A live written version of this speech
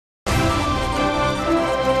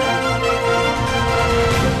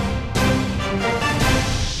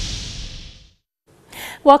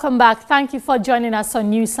Welcome back. Thank you for joining us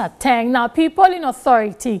on News at 10. Now, people in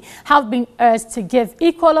authority have been urged to give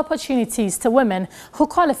equal opportunities to women who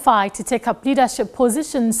qualify to take up leadership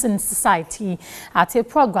positions in society. At a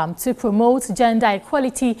program to promote gender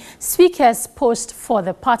equality, speakers pushed for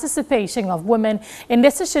the participation of women in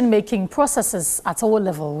decision-making processes at all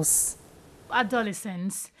levels.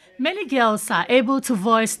 Adolescents. Many girls are able to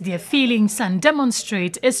voice their feelings and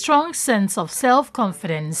demonstrate a strong sense of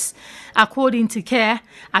self-confidence. According to CARE,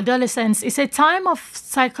 adolescence is a time of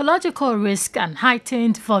psychological risk and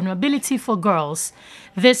heightened vulnerability for girls.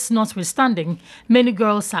 This notwithstanding, many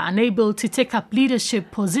girls are unable to take up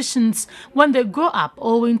leadership positions when they grow up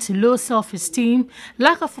owing to low self-esteem,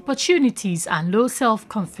 lack of opportunities and low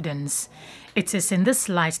self-confidence. It is in this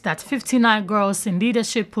light that 59 girls in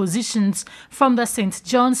leadership positions from the St.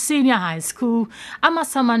 John's Senior High School,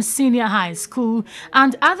 Amasaman Senior High School,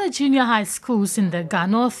 and other junior high schools in the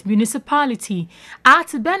North municipality are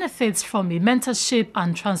to benefit from a mentorship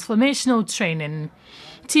and transformational training.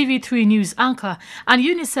 TV3 News anchor and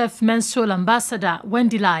UNICEF menstrual ambassador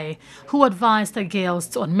Wendy Lai, who advised the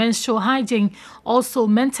girls on menstrual hygiene, also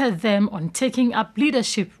mentored them on taking up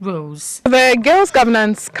leadership roles. The Girls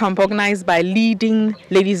Governance Camp, organized by Leading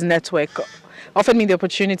Ladies Network, offered me the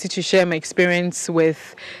opportunity to share my experience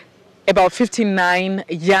with about 59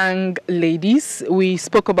 young ladies. We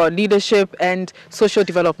spoke about leadership and social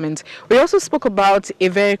development. We also spoke about a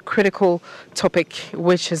very critical topic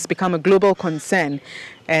which has become a global concern,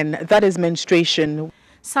 and that is menstruation.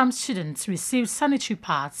 Some students received sanitary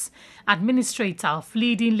pads. Administrator of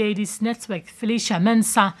Leading Ladies Network, Felicia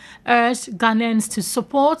Mensah, urged Ghanaians to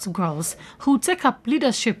support girls who take up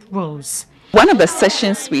leadership roles. One of the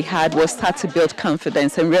sessions we had was start to build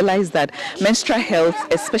confidence and realize that menstrual health,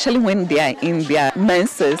 especially when they are in their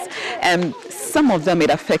menses, some of them it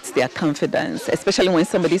affects their confidence, especially when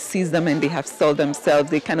somebody sees them and they have sold themselves,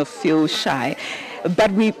 they kind of feel shy.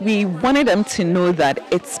 But we wanted them to know that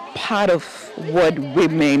it's part of what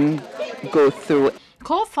women go through.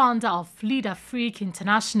 Co-founder of Leader Freak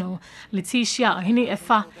International, Letitia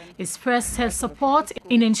Ohene-Efa, expressed her support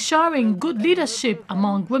in ensuring good leadership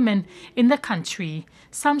among women in the country.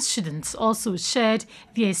 Some students also shared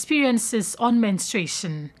their experiences on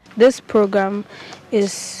menstruation. This program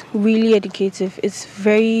is really educative. It's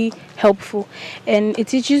very helpful, and it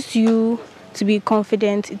teaches you to be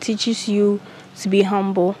confident. It teaches you to be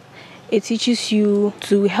humble. It teaches you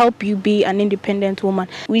to help you be an independent woman.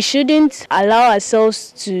 We shouldn't allow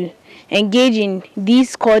ourselves to engage in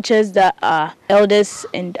these cultures that our elders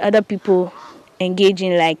and other people engage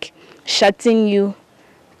in, like shutting you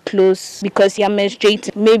close because you're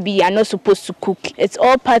menstruating. Maybe you're not supposed to cook. It's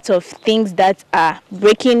all part of things that are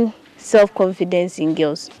breaking self-confidence in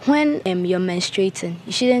girls. When you're menstruating,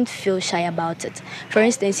 you shouldn't feel shy about it. For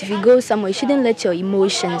instance, if you go somewhere, you shouldn't let your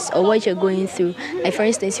emotions or what you're going through, like for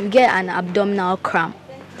instance, if you get an abdominal cramp,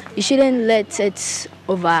 you shouldn't let it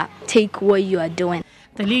overtake what you are doing.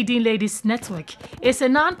 The Leading Ladies Network is a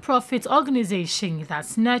non-profit organization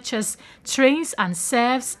that nurtures, trains and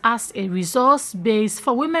serves as a resource base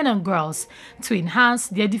for women and girls to enhance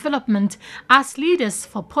their development as leaders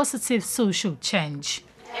for positive social change.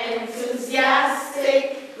 Enthusiasm.